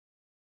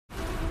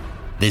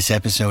This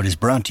episode is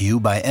brought to you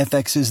by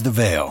FX's The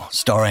Veil,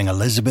 starring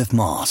Elizabeth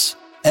Moss.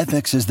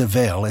 FX's The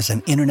Veil is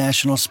an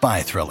international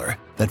spy thriller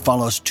that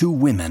follows two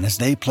women as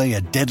they play a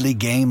deadly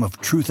game of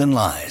truth and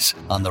lies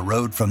on the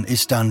road from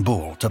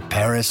Istanbul to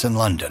Paris and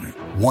London.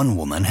 One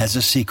woman has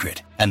a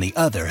secret, and the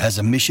other has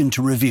a mission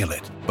to reveal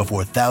it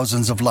before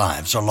thousands of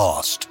lives are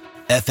lost.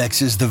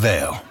 FX's The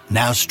Veil,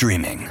 now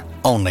streaming,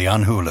 only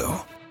on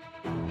Hulu.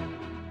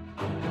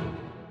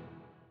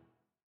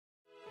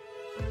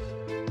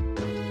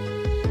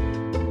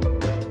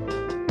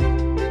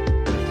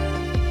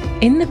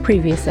 In the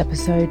previous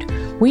episode,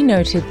 we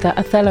noted that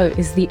Othello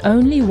is the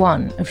only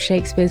one of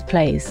Shakespeare's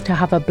plays to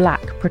have a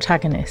black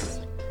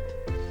protagonist.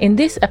 In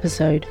this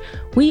episode,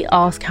 we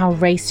ask how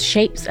race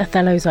shapes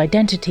Othello's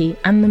identity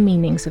and the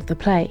meanings of the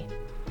play.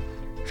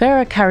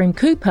 Farah Karim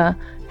Cooper,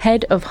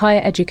 Head of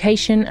Higher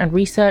Education and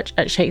Research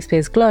at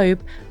Shakespeare's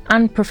Globe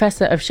and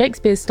Professor of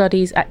Shakespeare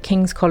Studies at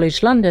King's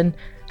College London,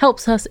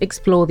 helps us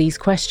explore these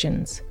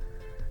questions.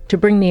 To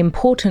bring the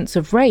importance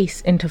of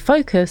race into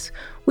focus,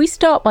 we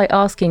start by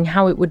asking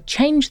how it would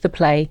change the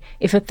play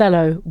if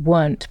Othello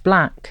weren't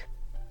black.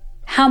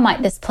 How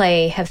might this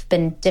play have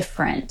been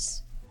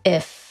different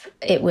if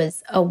it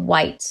was a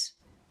white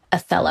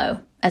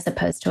Othello as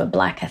opposed to a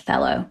black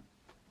Othello?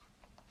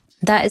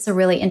 That is a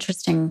really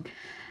interesting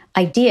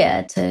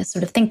idea to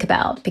sort of think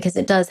about, because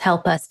it does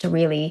help us to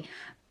really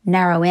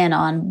narrow in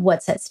on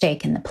what's at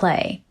stake in the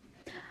play.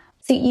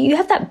 So you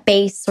have that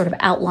base sort of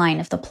outline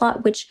of the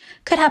plot, which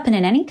could happen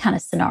in any kind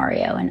of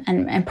scenario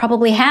and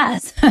probably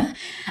has.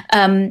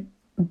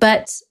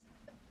 But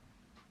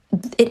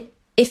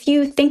if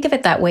you think of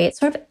it that way, it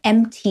sort of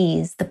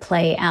empties the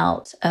play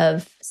out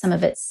of some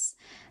of its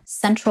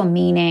central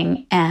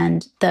meaning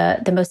and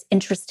the most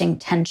interesting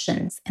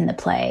tensions in the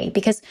play,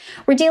 because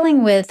we're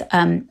dealing with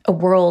a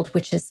world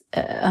which is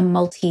a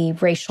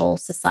multiracial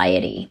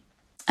society.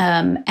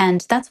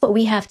 And that's what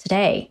we have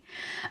today,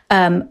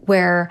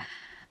 where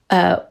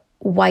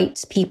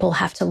white people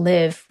have to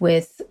live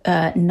with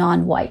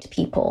non-white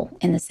people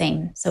in the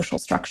same social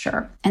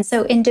structure. And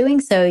so in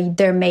doing so,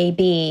 there may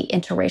be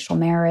interracial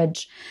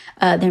marriage,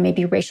 there may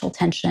be racial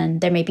tension,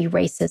 there may be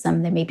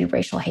racism, there may be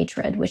racial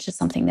hatred, which is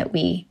something that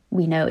we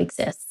know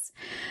exists.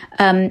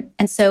 And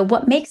so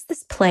what makes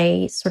this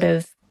play sort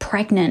of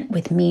pregnant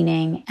with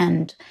meaning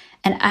and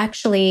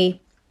actually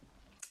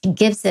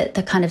gives it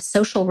the kind of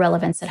social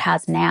relevance it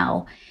has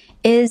now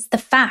is the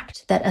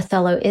fact that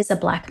Othello is a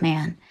black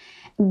man.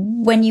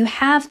 When you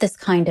have this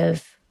kind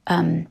of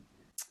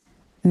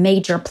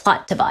major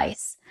plot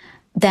device,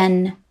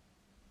 then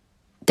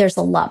there's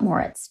a lot more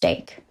at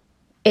stake.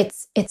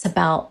 It's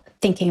about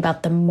thinking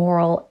about the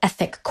moral,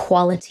 ethic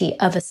quality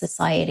of a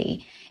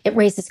society. It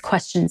raises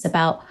questions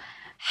about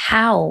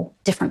how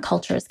different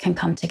cultures can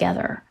come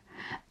together,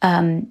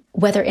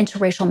 whether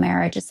interracial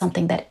marriage is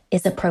something that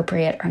is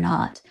appropriate or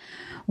not,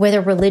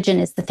 whether religion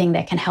is the thing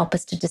that can help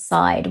us to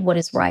decide what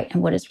is right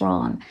and what is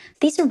wrong.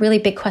 These are really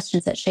big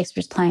questions that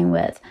Shakespeare's playing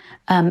with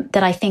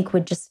that I think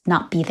would just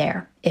not be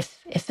there if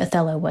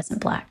Othello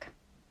wasn't black.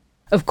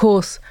 Of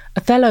course,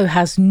 Othello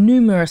has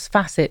numerous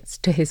facets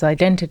to his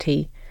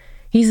identity.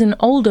 He's an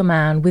older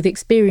man with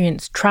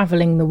experience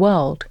travelling the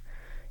world.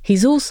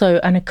 He's also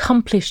an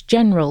accomplished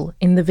general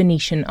in the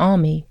Venetian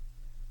army.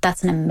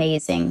 That's an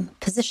amazing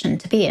position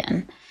to be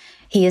in.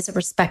 He is a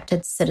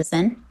respected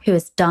citizen who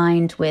has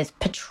dined with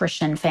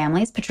patrician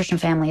families. Patrician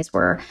families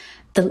were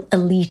the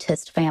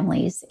elitist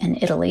families in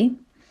Italy.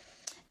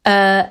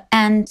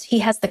 And he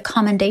has the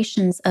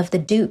commendations of the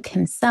Duke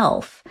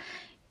himself.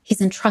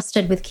 He's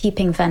entrusted with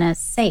keeping Venice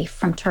safe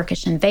from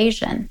Turkish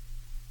invasion.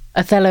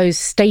 Othello's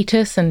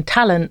status and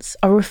talents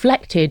are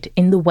reflected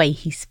in the way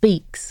he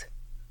speaks.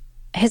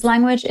 His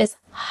language is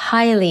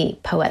highly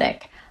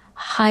poetic,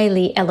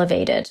 highly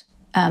elevated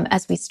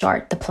as we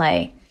start the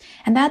play.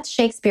 And that's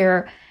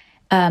Shakespeare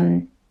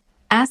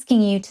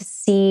asking you to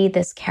see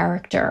this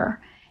character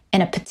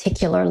in a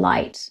particular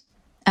light.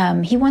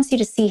 He wants you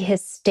to see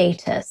his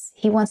status.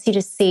 He wants you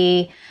to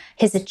see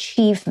his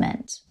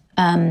achievement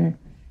and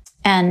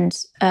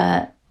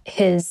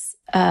his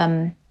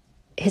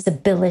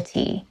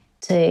ability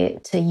to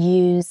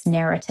use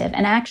narrative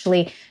and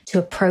actually to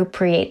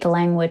appropriate the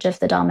language of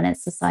the dominant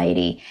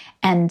society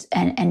and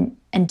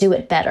do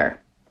it better.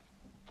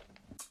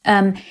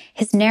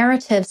 His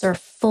narratives are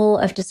full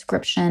of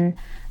description,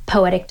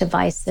 poetic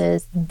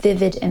devices,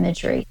 vivid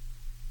imagery.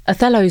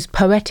 Othello's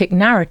poetic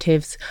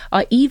narratives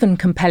are even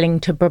compelling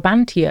to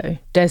Brabantio,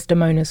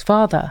 Desdemona's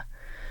father.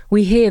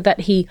 We hear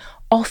that he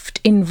oft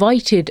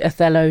invited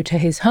Othello to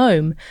his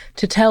home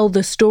to tell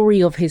the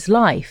story of his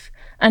life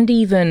and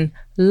even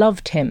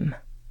loved him.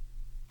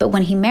 But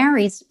when he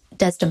marries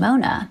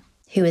Desdemona,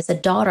 who is a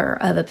daughter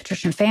of a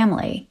patrician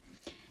family,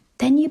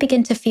 then you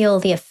begin to feel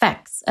the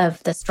effects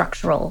of the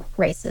structural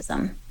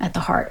racism at the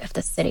heart of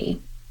the city.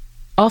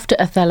 After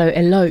Othello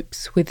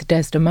elopes with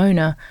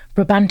Desdemona,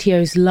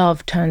 Brabantio's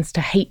love turns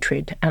to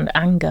hatred and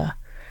anger.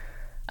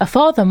 A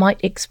father might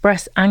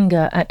express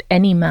anger at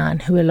any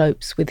man who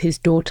elopes with his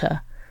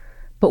daughter,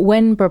 But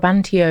when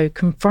Brabantio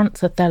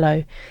confronts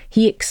Othello,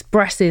 he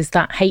expresses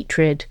that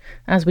hatred,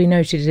 as we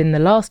noted in the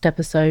last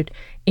episode,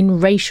 in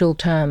racial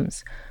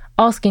terms,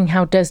 asking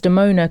how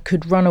Desdemona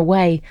could run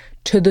away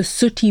to the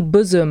sooty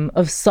bosom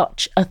of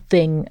such a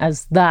thing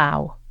as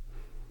thou.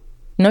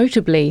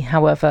 Notably,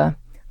 however,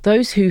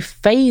 those who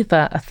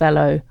favour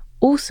Othello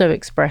also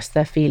express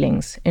their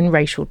feelings in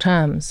racial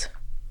terms.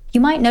 You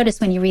might notice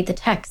when you read the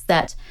text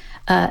that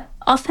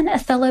often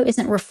Othello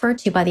isn't referred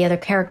to by the other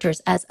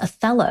characters as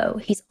Othello.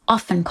 He's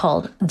often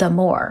called the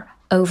Moor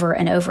over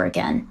and over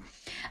again.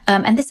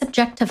 And this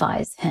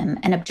objectifies him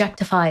and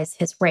objectifies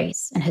his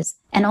race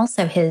and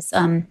also his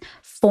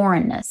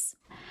foreignness.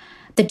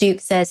 The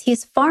Duke says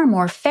he's far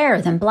more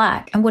fair than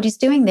black. And what he's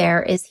doing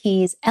there is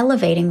he's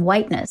elevating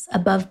whiteness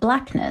above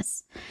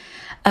blackness.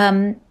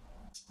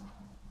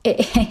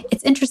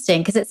 It's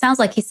interesting because it sounds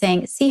like he's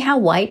saying, see how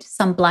white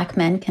some black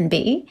men can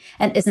be?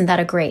 And isn't that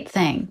a great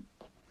thing?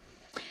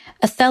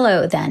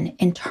 Othello then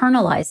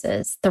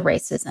internalizes the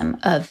racism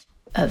of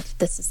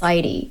the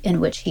society in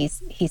which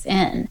he's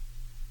in.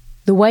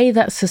 The way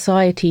that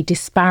society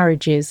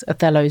disparages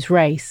Othello's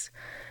race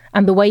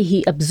and the way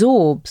he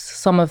absorbs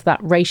some of that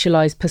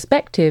racialized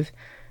perspective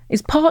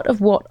is part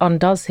of what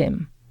undoes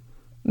him.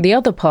 The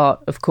other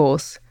part, of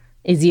course,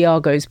 is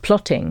Iago's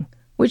plotting,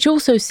 which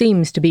also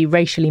seems to be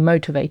racially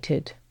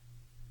motivated.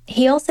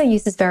 He also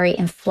uses very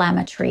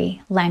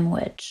inflammatory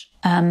language.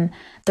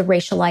 The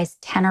racialized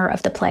tenor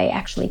of the play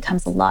actually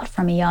comes a lot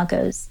from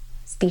Iago's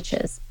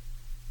speeches.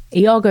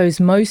 Iago's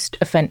most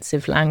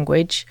offensive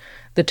language,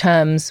 the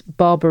terms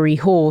Barbary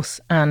horse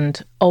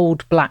and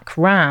old black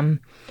ram,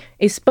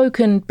 is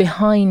spoken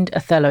behind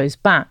Othello's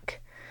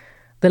back.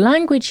 The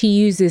language he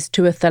uses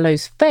to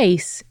Othello's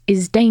face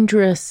is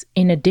dangerous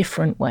in a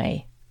different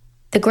way.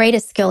 The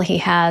greatest skill he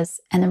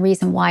has, and the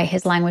reason why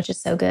his language is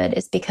so good,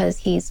 is because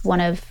he's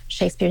one of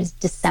Shakespeare's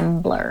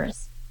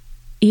dissemblers.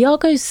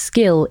 Iago's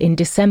skill in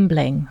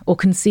dissembling or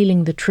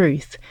concealing the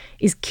truth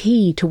is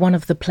key to one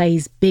of the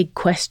play's big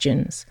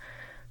questions.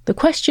 The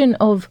question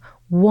of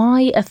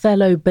why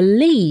Othello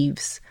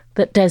believes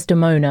that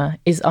Desdemona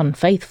is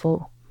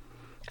unfaithful.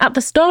 At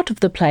the start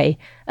of the play,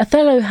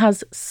 Othello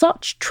has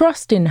such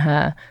trust in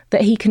her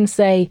that he can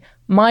say,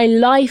 "My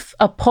life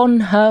upon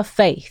her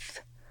faith."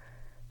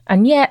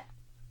 And yet,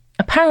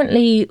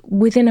 apparently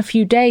within a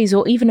few days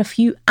or even a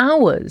few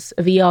hours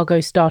of Iago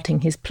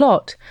starting his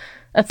plot,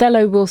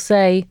 Othello will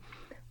say,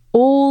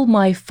 "All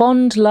my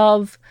fond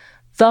love,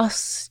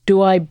 thus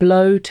do I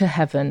blow to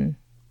heaven,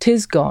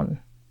 'tis gone."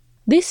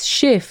 This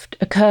shift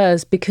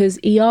occurs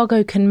because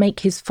Iago can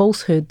make his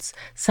falsehoods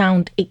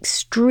sound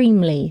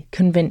extremely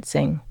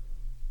convincing.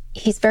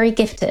 He's very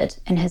gifted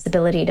in his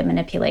ability to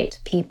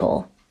manipulate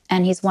people,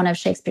 and he's one of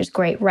Shakespeare's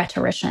great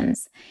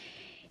rhetoricians.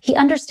 He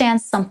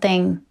understands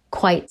something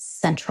quite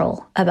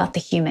central about the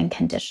human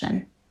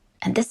condition,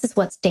 and this is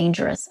what's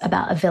dangerous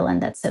about a villain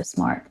that's so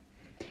smart,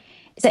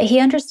 is that he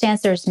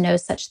understands there's no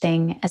such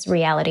thing as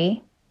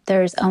reality,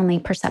 there's only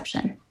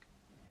perception.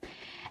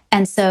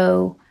 And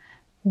so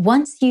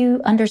once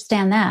you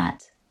understand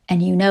that,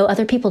 and you know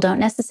other people don't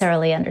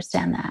necessarily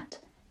understand that,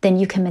 then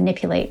you can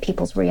manipulate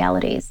people's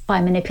realities by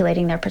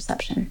manipulating their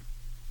perception.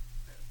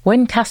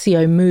 When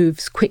Cassio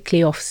moves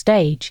quickly off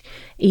stage,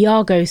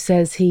 Iago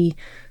says he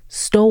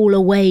stole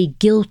away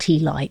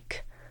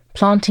guilty-like,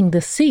 planting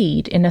the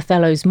seed in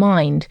Othello's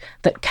mind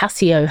that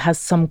Cassio has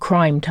some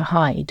crime to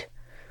hide.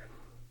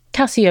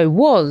 Cassio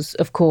was,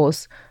 of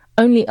course,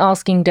 only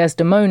asking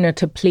Desdemona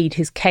to plead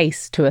his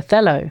case to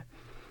Othello.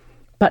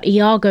 But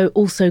Iago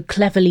also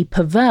cleverly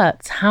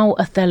perverts how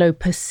Othello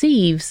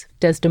perceives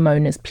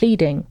Desdemona's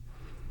pleading.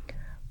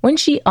 When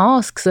she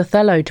asks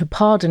Othello to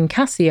pardon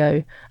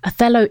Cassio,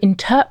 Othello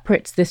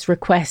interprets this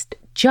request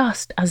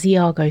just as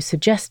Iago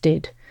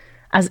suggested,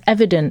 as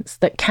evidence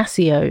that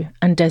Cassio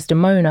and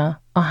Desdemona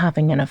are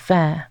having an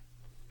affair.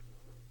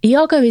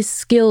 Iago is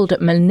skilled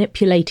at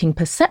manipulating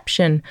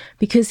perception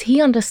because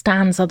he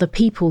understands other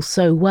people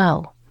so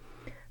well.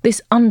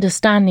 This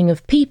understanding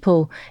of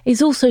people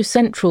is also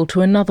central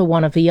to another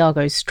one of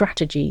Iago's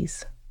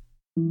strategies.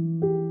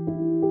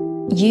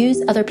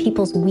 Use other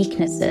people's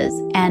weaknesses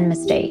and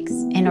mistakes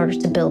in order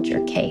to build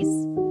your case.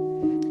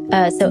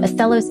 So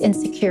Othello's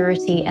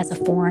insecurity as a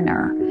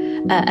foreigner,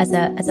 as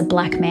a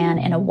black man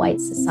in a white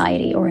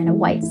society or in a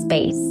white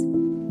space,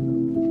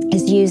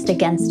 is used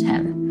against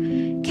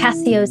him.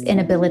 Cassio's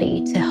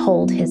inability to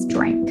hold his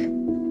drink,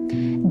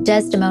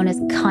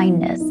 Desdemona's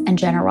kindness and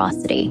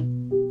generosity,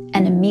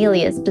 and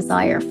Emilia's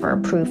desire for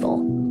approval.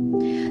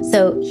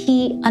 So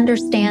he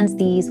understands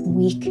these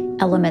weak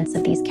elements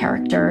of these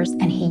characters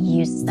and he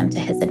uses them to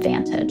his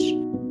advantage.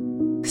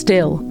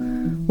 Still,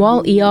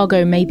 while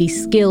Iago may be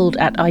skilled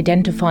at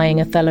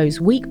identifying Othello's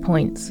weak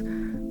points,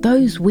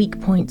 those weak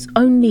points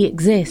only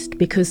exist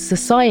because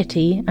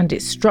society and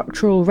its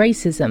structural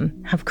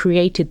racism have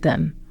created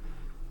them.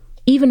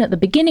 Even at the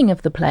beginning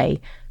of the play,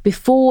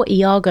 before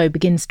Iago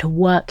begins to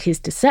work his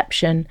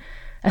deception,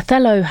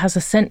 Othello has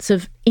a sense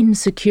of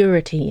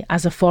insecurity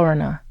as a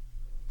foreigner.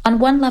 On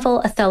one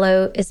level,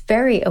 Othello is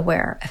very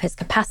aware of his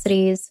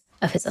capacities,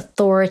 of his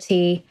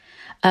authority,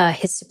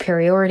 his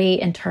superiority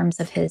in terms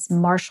of his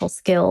martial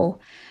skill,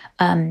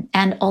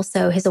 and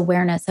also his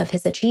awareness of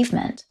his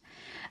achievement.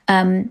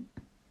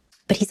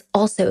 But he's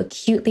also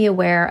acutely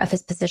aware of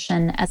his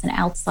position as an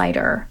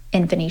outsider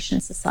in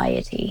Venetian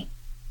society.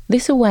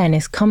 This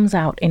awareness comes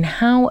out in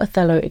how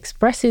Othello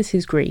expresses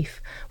his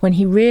grief when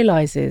he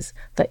realises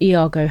that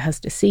Iago has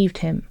deceived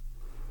him.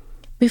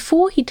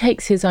 Before he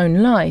takes his own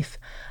life,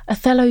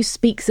 Othello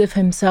speaks of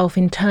himself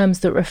in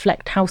terms that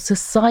reflect how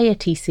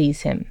society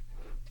sees him,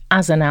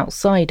 as an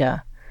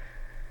outsider.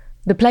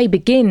 The play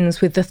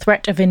begins with the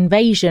threat of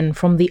invasion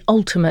from the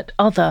ultimate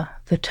other,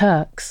 the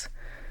Turks.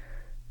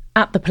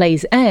 At the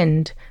play's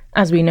end,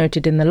 as we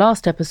noted in the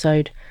last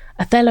episode,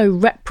 Othello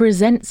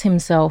represents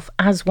himself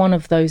as one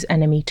of those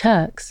enemy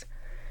Turks.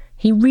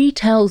 He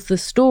retells the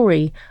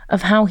story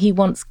of how he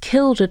once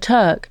killed a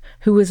Turk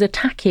who was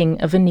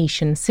attacking a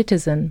Venetian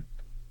citizen.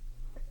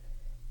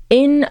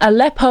 In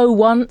Aleppo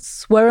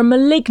once, where a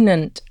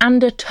malignant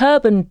and a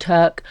turbaned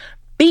Turk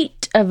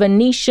beat a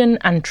Venetian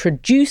and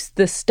traduced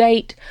the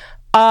state,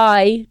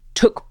 I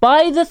took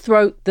by the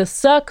throat the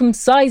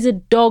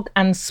circumcised dog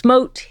and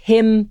smote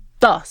him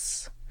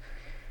thus.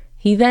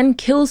 He then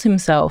kills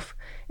himself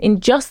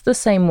in just the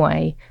same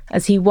way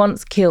as he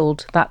once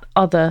killed that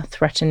other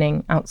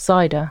threatening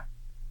outsider.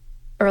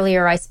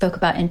 Earlier, I spoke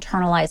about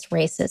internalized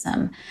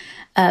racism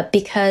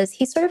because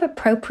he's sort of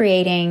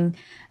appropriating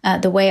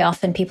the way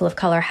often people of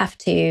color have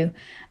to,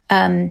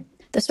 the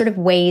sort of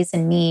ways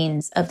and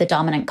means of the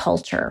dominant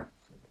culture.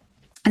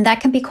 And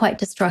that can be quite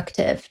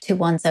destructive to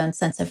one's own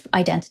sense of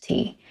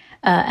identity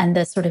and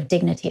the sort of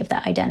dignity of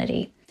that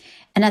identity.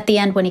 And at the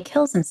end, when he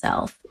kills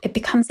himself, it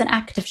becomes an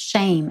act of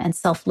shame and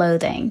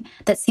self-loathing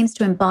that seems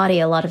to embody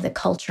a lot of the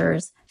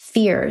culture's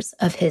fears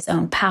of his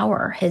own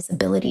power, his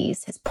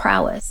abilities, his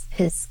prowess,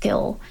 his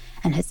skill,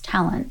 and his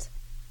talent.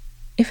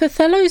 If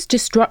Othello's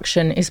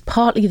destruction is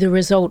partly the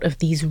result of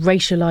these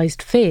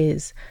racialized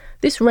fears,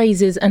 this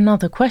raises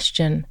another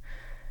question.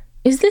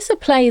 Is this a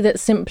play that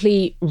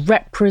simply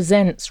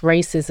represents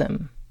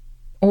racism?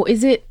 Or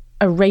is it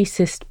a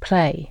racist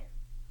play?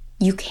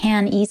 You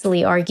can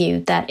easily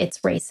argue that it's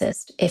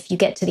racist if you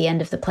get to the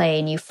end of the play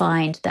and you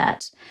find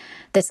that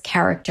this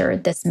character,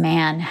 this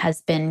man,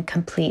 has been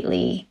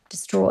completely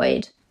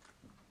destroyed.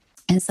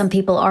 And some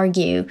people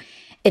argue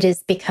it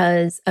is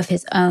because of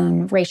his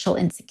own racial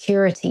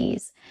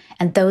insecurities,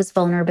 and those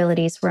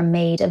vulnerabilities were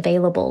made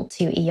available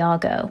to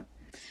Iago.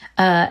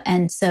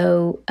 And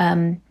so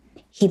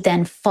he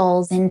then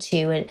falls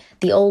into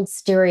the old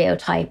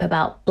stereotype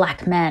about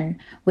Black men,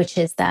 which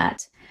is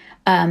that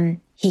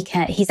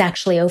he's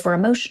actually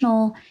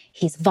over-emotional,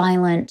 he's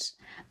violent,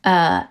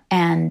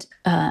 and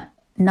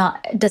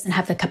doesn't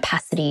have the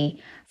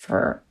capacity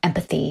for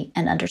empathy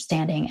and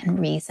understanding and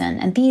reason.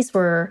 And these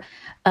were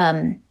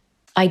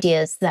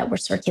ideas that were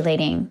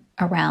circulating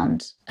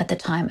around at the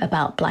time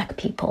about Black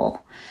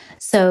people.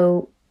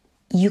 So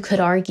you could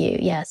argue,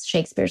 yes,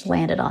 Shakespeare's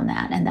landed on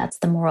that, and that's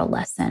the moral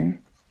lesson.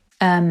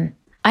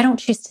 I don't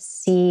choose to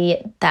see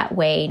it that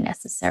way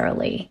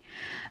necessarily.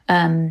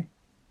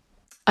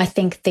 I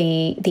think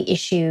the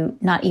issue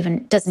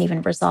doesn't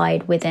even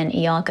reside within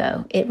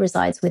Iago. It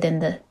resides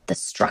within the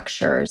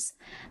structures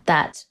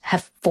that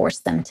have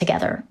forced them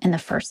together in the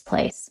first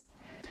place.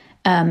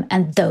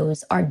 And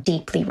those are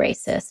deeply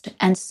racist.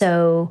 And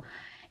so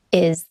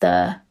is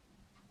the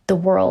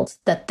world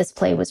that this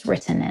play was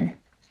written in.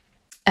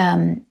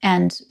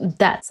 And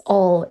that's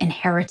all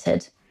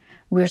inherited.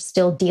 We're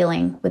still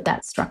dealing with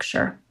that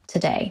structure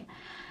today.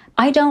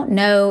 I don't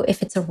know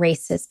if it's a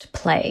racist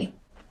play.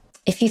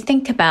 If you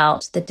think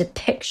about the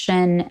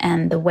depiction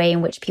and the way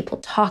in which people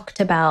talked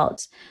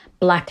about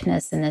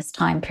Blackness in this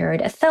time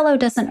period, Othello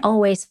doesn't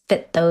always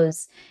fit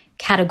those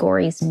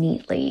categories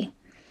neatly.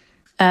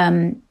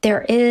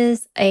 There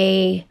is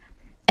an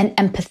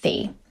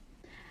empathy.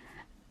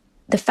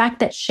 The fact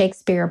that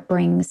Shakespeare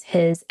brings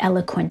his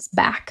eloquence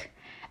back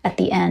at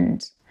the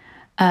end,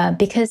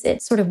 because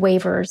it sort of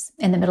wavers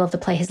in the middle of the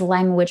play, his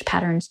language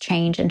patterns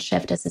change and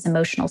shift as his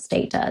emotional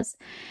state does.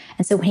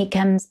 And so when he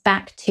comes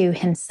back to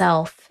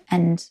himself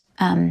and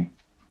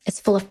is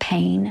full of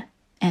pain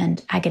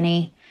and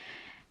agony,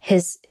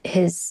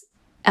 his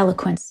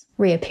eloquence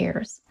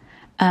reappears,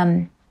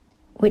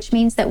 which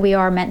means that we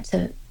are meant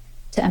to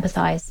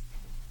empathize.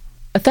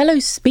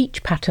 Othello's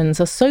speech patterns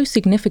are so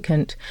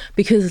significant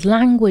because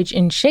language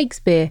in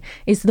Shakespeare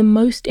is the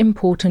most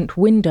important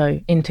window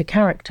into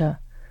character.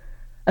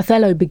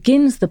 Othello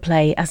begins the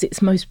play as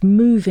its most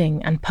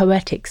moving and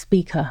poetic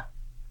speaker.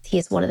 He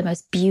is one of the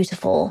most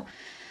beautiful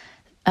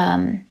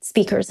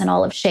speakers in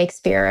all of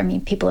Shakespeare. I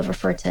mean, people have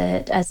referred to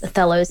it as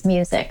Othello's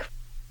music.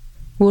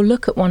 We'll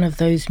look at one of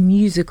those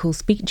musical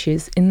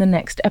speeches in the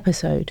next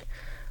episode,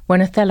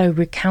 when Othello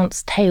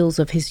recounts tales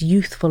of his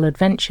youthful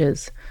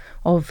adventures,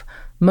 of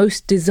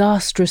most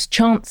disastrous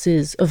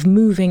chances of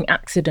moving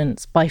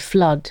accidents by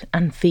flood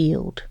and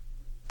field.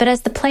 But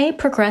as the play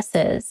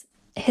progresses,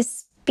 his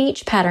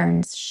speech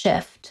patterns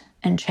shift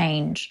and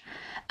change.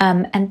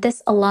 And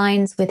this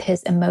aligns with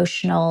his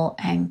emotional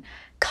and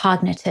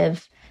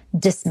cognitive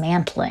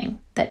dismantling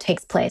that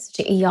takes place.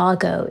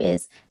 Iago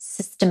is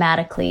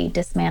systematically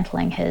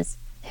dismantling his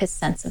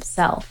sense of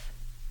self.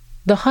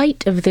 The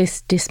height of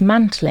this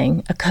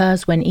dismantling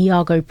occurs when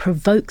Iago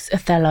provokes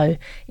Othello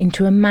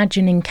into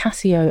imagining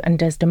Cassio and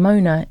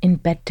Desdemona in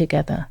bed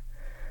together.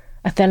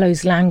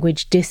 Othello's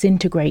language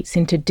disintegrates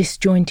into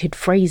disjointed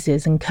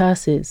phrases and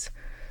curses.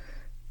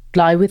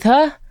 Lie with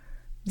her?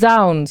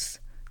 Zounds,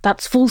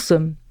 that's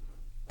fulsome.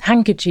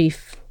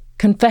 Handkerchief,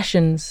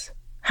 confessions,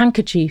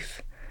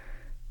 handkerchief.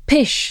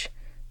 Pish,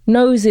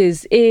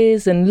 noses,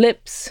 ears and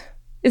lips.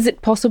 Is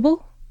it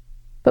possible?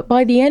 But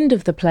by the end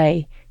of the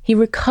play, he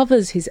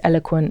recovers his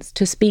eloquence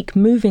to speak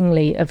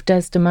movingly of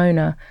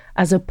Desdemona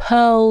as a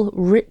pearl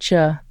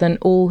richer than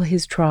all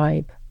his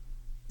tribe.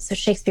 So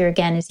Shakespeare,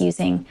 again, is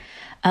using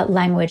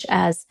language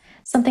as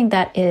something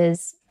that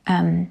is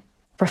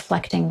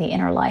reflecting the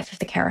inner life of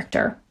the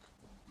character.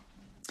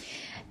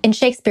 In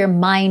Shakespeare,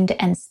 mind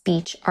and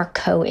speech are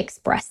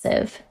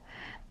co-expressive,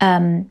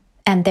 and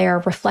they're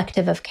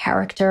reflective of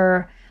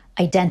character,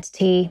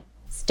 identity,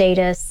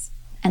 status,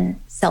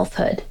 and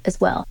selfhood as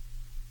well.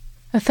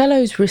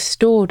 Othello's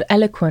restored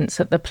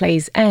eloquence at the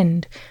play's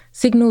end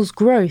signals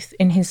growth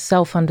in his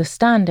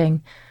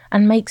self-understanding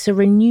and makes a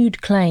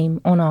renewed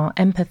claim on our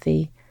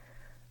empathy.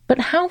 But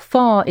how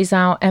far is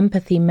our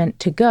empathy meant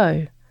to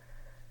go?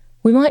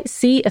 We might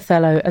see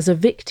Othello as a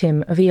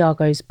victim of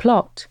Iago's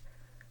plot,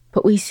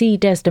 but we see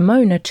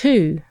Desdemona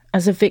too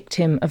as a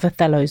victim of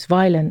Othello's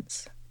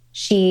violence.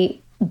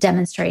 She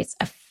demonstrates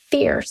a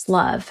fierce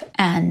love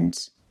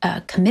and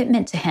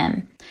commitment to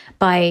him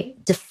by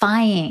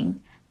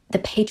defying the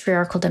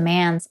patriarchal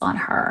demands on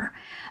her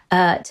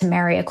to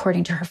marry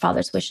according to her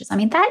father's wishes. I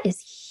mean, that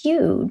is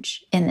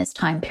huge in this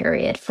time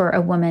period for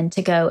a woman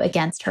to go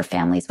against her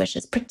family's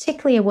wishes,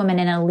 particularly a woman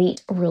in an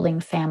elite ruling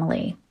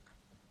family.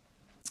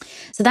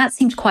 So that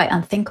seemed quite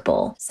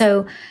unthinkable.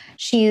 So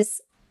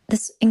she's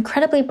this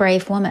incredibly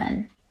brave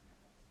woman.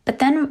 But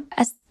then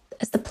as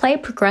the play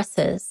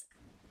progresses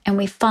and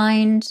we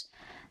find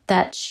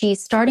that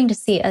she's starting to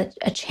see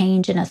a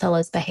change in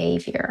Othello's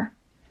behavior,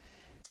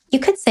 you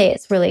could say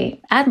it's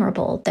really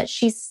admirable that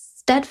she's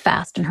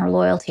steadfast in her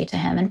loyalty to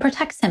him and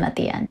protects him at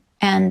the end.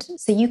 And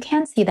so you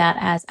can see that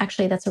as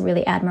actually that's a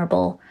really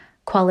admirable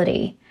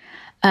quality.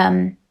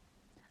 I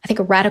think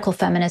a radical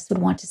feminist would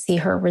want to see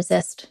her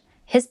resist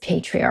his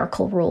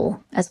patriarchal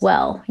rule as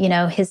well, you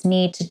know, his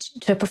need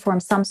to perform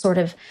some sort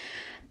of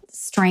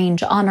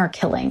strange honor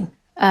killing.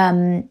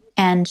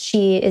 And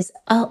she is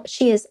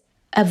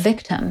a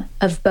victim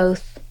of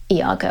both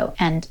Iago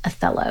and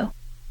Othello.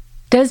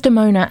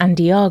 Desdemona and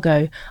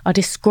Iago are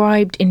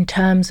described in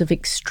terms of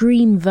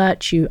extreme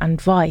virtue and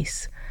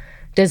vice.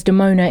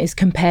 Desdemona is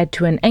compared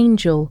to an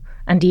angel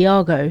and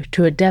Iago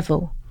to a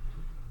devil.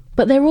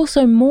 But they're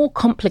also more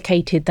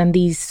complicated than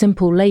these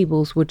simple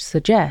labels would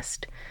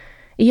suggest.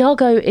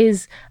 Iago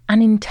is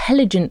an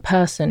intelligent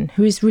person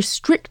who is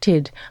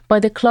restricted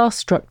by the class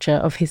structure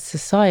of his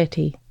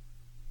society.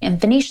 In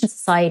Venetian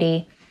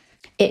society,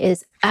 it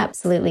is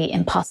absolutely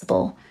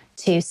impossible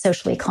to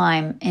socially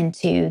climb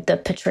into the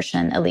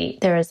patrician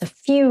elite. There is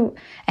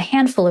a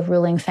handful of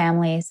ruling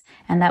families,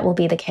 and that will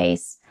be the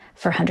case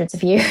for hundreds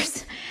of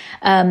years.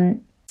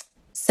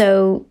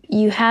 So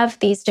you have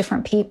these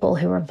different people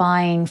who are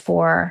vying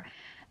for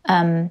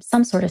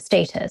some sort of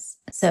status.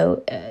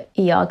 So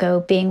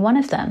Iago being one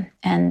of them,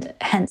 and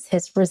hence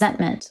his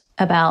resentment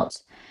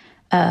about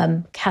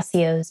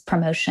Cassio's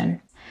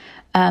promotion.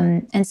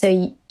 And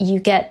so you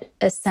get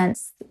a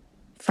sense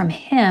from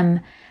him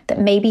that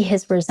maybe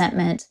his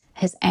resentment,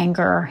 his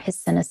anger, his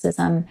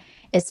cynicism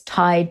is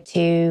tied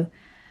to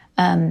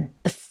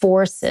the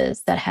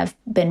forces that have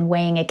been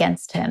weighing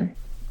against him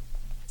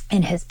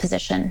in his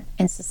position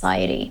in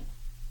society.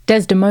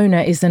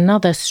 Desdemona is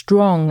another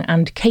strong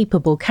and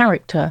capable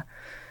character,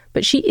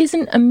 but she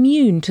isn't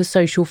immune to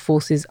social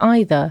forces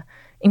either,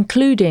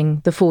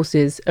 including the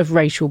forces of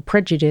racial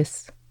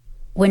prejudice.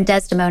 When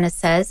Desdemona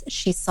says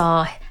she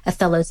saw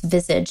Othello's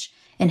visage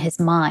in his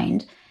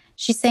mind,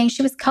 she's saying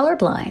she was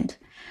colorblind,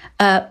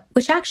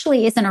 which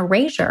actually is an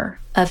erasure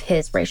of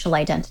his racial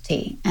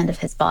identity and of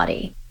his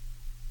body.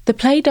 The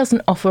play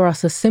doesn't offer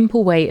us a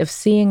simple way of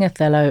seeing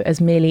Othello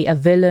as merely a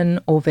villain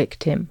or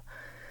victim,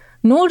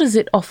 nor does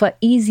it offer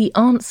easy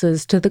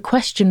answers to the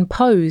question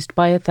posed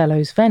by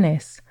Othello's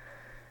Venice.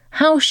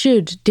 How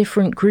should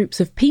different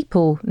groups of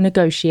people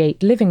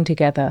negotiate living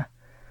together?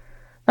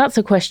 That's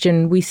a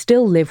question we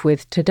still live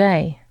with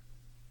today.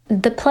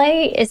 The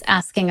play is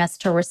asking us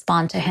to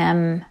respond to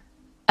him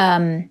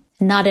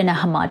not in a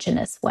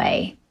homogenous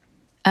way.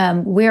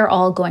 We're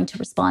all going to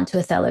respond to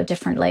Othello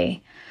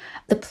differently.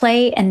 The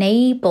play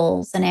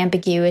enables an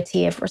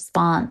ambiguity of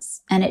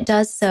response, and it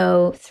does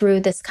so through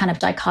this kind of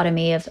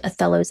dichotomy of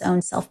Othello's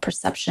own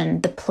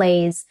self-perception, the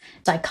play's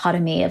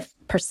dichotomy of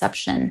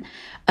perception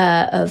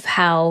of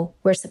how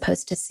we're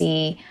supposed to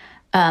see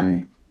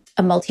a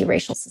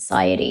multiracial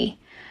society.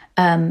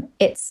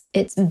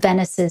 It's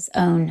Venice's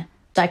own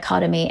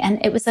dichotomy.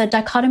 And it was a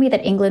dichotomy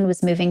that England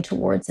was moving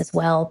towards as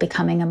well,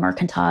 becoming a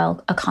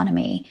mercantile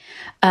economy.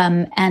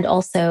 And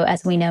also,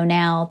 as we know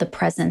now, the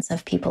presence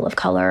of people of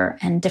color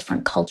and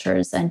different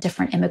cultures and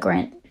different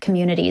immigrant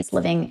communities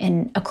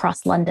living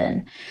across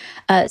London.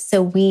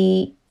 So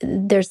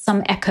there's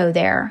some echo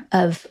there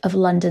of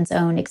London's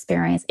own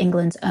experience,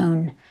 England's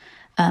own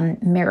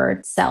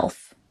mirrored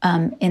self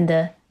in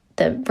the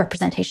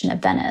representation of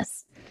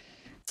Venice.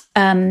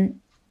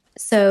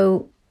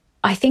 So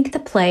I think the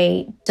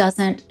play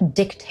doesn't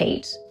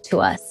dictate to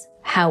us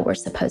how we're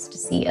supposed to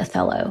see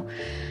Othello.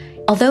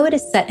 Although it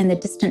is set in the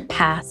distant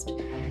past,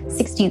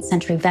 16th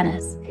century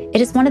Venice,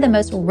 it is one of the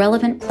most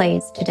relevant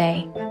plays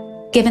today.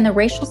 Given the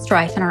racial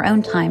strife in our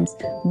own times,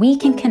 we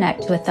can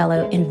connect to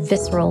Othello in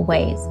visceral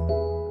ways.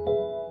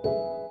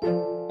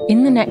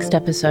 In the next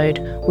episode,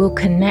 we'll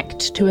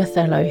connect to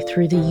Othello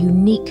through the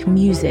unique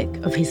music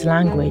of his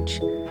language.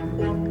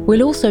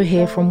 We'll also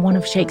hear from one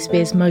of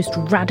Shakespeare's most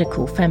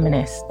radical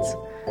feminists.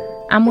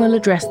 And we'll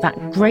address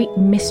that great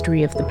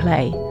mystery of the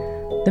play,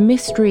 the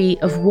mystery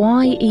of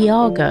why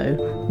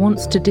Iago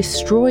wants to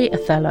destroy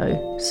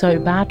Othello so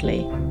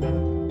badly.